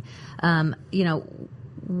wrong. How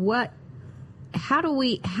do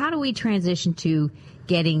we transition to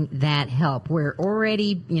getting that help? We're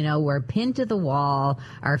already, we're pinned to the wall.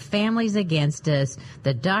 Our family's against us.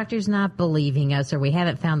 The doctor's not believing us, or we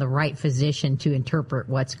haven't found the right physician to interpret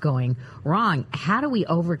what's going wrong. How do we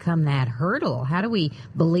overcome that hurdle? How do we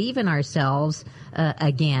believe in ourselves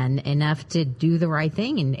again enough to do the right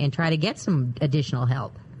thing and try to get some additional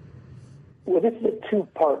help? Well, this is a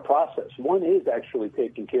two-part process. One is actually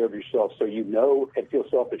taking care of yourself so you know and feel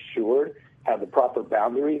self-assured, have the proper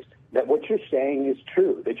boundaries, that what you're saying is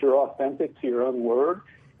true, that you're authentic to your own word,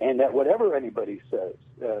 and that whatever anybody says,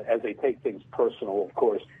 as they take things personal, of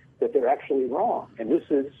course, that they're actually wrong. And this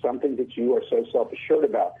is something that you are so self-assured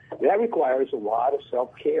about. That requires a lot of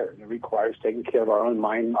self-care. It requires taking care of our own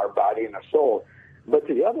mind, our body, and our soul. But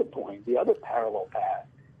to the other point, the other parallel path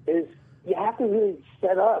is you have to really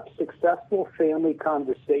set up successful family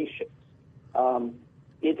conversations.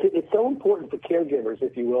 it's so important for caregivers,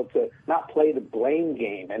 if you will, to not play the blame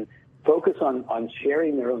game and focus on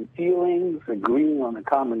sharing their own feelings, agreeing on a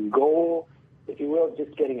common goal, if you will,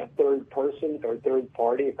 just getting a third person or third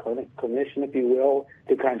party, a clinician, if you will,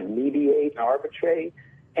 to kind of mediate and arbitrate,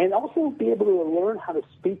 and also be able to learn how to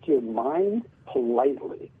speak your mind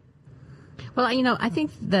politely. Well, I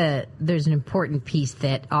think there's an important piece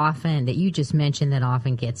that you just mentioned that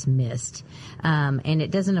often gets missed. And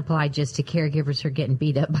it doesn't apply just to caregivers who are getting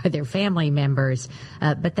beat up by their family members,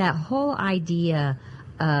 but that whole idea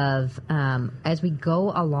of as we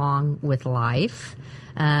go along with life,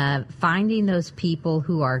 finding those people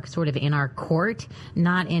who are sort of in our court,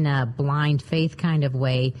 not in a blind faith kind of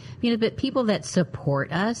way, but people that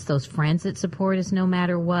support us, those friends that support us no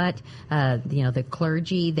matter what, the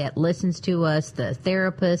clergy that listens to us, the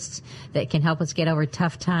therapists that can help us get over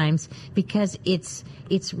tough times, because it's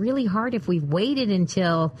really hard if we've waited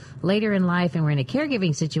until later in life and we're in a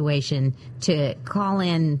caregiving situation to call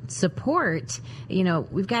in support.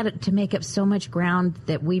 We've got to make up so much ground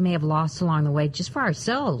that we may have lost along the way just for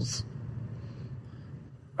ourselves.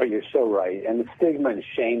 Oh, you're so right. And the stigma and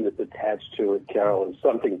shame that's attached to it, Carol, is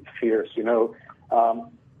something fierce.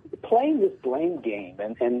 Playing this blame game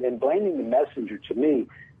and blaming the messenger, to me,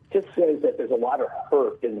 just says that there's a lot of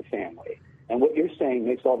hurt in the family. And what you're saying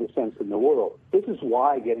makes all the sense in the world. This is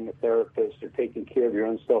why getting a therapist or taking care of your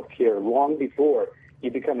own self-care long before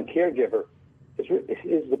you become a caregiver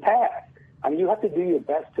is the path. I mean, you have to do your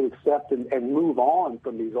best to accept and move on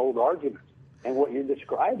from these old arguments. And what you're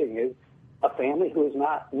describing is a family who has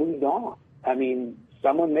not moved on. I mean,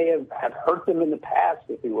 someone may have hurt them in the past,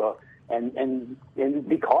 if you will, and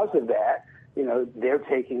because of that, they're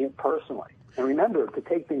taking it personally. And remember, to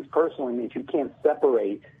take things personally means you can't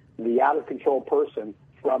separate the out-of-control person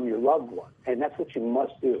from your loved one, and that's what you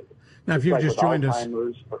must do. Now, if you've just joined us,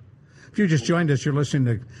 you're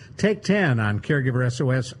listening to Take 10 on Caregiver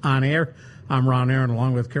SOS On Air. I'm Ron Aaron,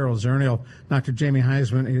 along with Carol Zernial. Dr. Jamie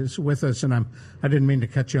Heisman is with us, and I didn't mean to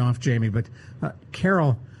cut you off, Jamie, but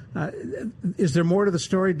Carol, is there more to the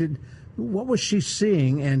story? What was she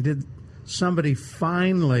seeing, and did somebody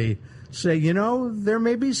finally say, there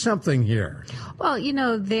may be something here? Well,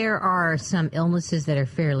 there are some illnesses that are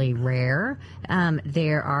fairly rare.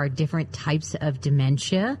 There are different types of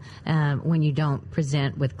dementia when you don't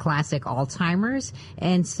present with classic Alzheimer's.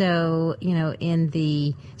 And so,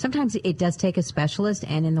 sometimes it does take a specialist,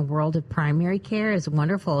 and in the world of primary care, as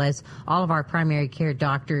wonderful as all of our primary care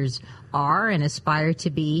doctors are and aspire to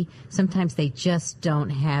be, sometimes they just don't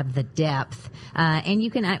have the depth. And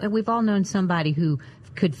we've all known somebody who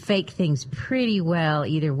could fake things pretty well,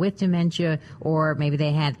 either with dementia or maybe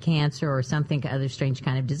they had cancer or something, other strange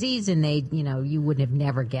kind of disease, and they, you would have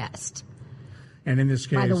never guessed. And in this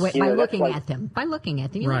case, by looking at them,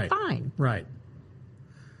 you're right, fine. Right.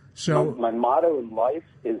 So my motto in life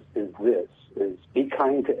is be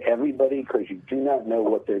kind to everybody, because you do not know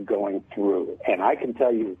what they're going through. And I can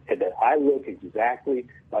tell you that I look exactly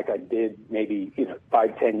like I did maybe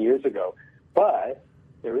 5-10 years ago, but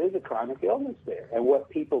there is a chronic illness there. And what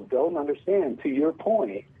people don't understand, to your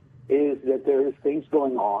point, is that there is things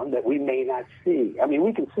going on that we may not see. I mean,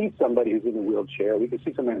 we can see somebody who's in a wheelchair. We can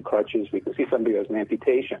see somebody in crutches. We can see somebody who has an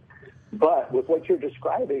amputation. But with what you're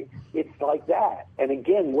describing, it's like that. And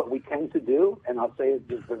again, what we tend to do, and I'll say it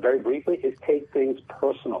just very briefly, is take things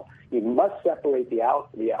personal. You must separate the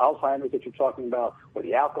Alzheimer's that you're talking about or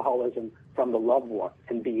the alcoholism from the loved one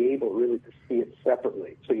and be able really to see it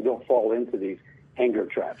separately so you don't fall into these anger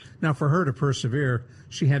traps. Now, for her to persevere,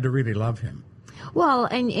 she had to really love him. Well,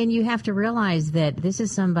 and you have to realize that this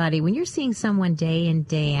is somebody, when you're seeing someone day in,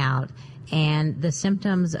 day out, and the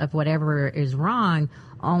symptoms of whatever is wrong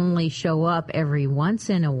only show up every once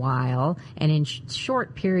in a while and in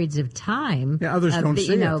short periods of time. Yeah, others don't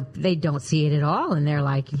see it. They don't see it at all, and they're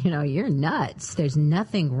like, you're nuts. There's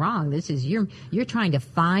nothing wrong. This is you're trying to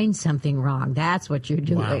find something wrong. That's what you're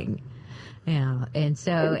doing. Wow. Yeah, and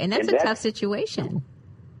that's a tough situation.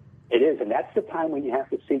 It is, and that's the time when you have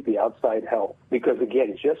to seek the outside help. Because,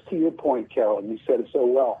 again, just to your point, Carol, and you said it so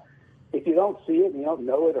well, if you don't see it and you don't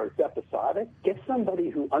know it or it's episodic, get somebody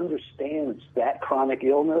who understands that chronic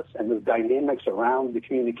illness and the dynamics around the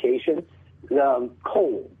communication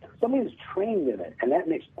cold. Somebody who's trained in it, and that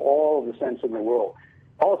makes all the sense in the world.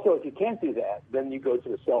 Also, if you can't do that, then you go to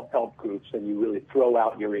the self-help groups and you really throw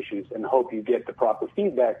out your issues and hope you get the proper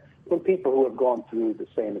feedback from people who have gone through the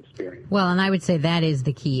same experience. Well, and I would say that is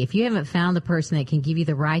the key. If you haven't found the person that can give you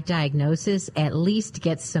the right diagnosis, at least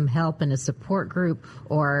get some help in a support group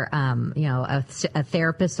or, a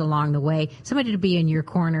therapist along the way, somebody to be in your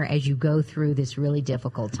corner as you go through this really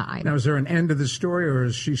difficult time. Now, is there an end to the story, or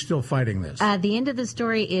is she still fighting this? The end of the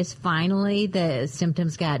story is finally the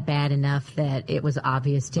symptoms got bad enough that it was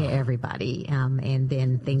obvious to everybody, and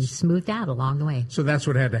then things smoothed out along the way. So that's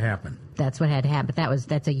what had to happen. That's what had to happen.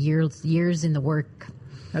 That's a years in the work.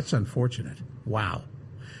 That's unfortunate. Wow.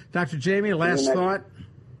 Dr. Jamie, last thought?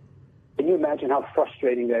 Can you imagine how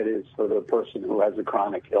frustrating that is for the person who has a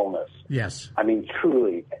chronic illness? Yes. I mean,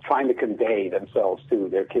 truly trying to convey themselves to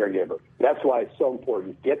their caregiver. That's why it's so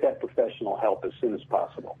important. Get that professional help as soon as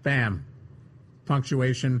possible. Bam.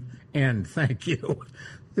 Punctuation. End. Thank you.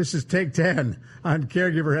 This is Take 10 on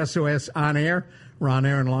Caregiver SOS On Air. Ron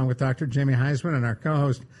Aaron along with Dr. Jamie Heisman and our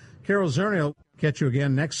co-host Carol Zernial. Catch you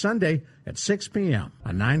again next Sunday at 6 p.m.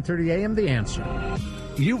 on 9:30 a.m. The Answer.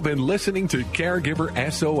 You've been listening to Caregiver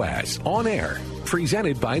SOS On Air,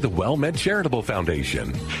 presented by the WellMed Charitable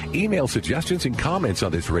Foundation. Email suggestions and comments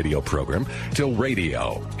on this radio program to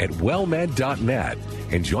radio@wellmed.net.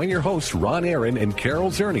 And join your hosts Ron Aaron and Carol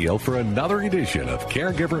Zernial for another edition of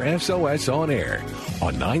Caregiver SOS On Air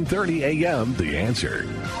on 9:30 a.m. The Answer.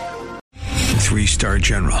 3-star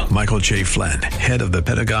General Michael J. Flynn, head of the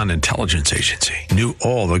Pentagon Intelligence Agency, knew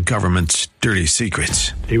all the government's dirty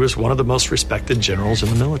secrets. He was one of the most respected generals in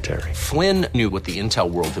the military. Flynn knew what the intel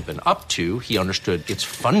world had been up to. He understood its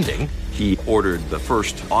funding. He ordered the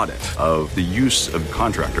first audit of the use of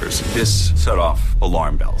contractors. This set off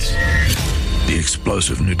alarm bells. The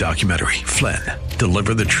explosive new documentary, Flynn,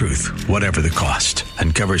 Deliver the Truth, Whatever the Cost,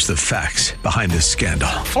 uncovers the facts behind this scandal.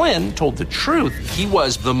 Flynn told the truth. He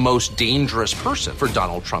was the most dangerous person for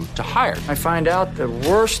Donald Trump to hire. I find out the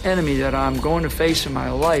worst enemy that I'm going to face in my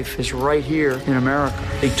life is right here in America.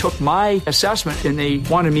 They took my assessment and they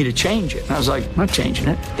wanted me to change it. And I was like, I'm not changing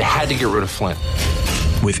it. They had to get rid of Flynn.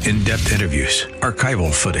 With in-depth interviews,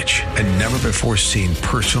 archival footage, and never-before-seen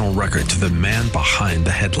personal records of the man behind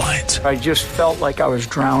the headlines. I just felt like I was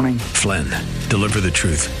drowning. Flynn, Deliver the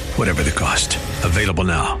Truth, Whatever the Cost. Available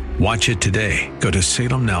now. Watch it today. Go to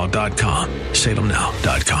salemnow.com.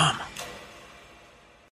 salemnow.com.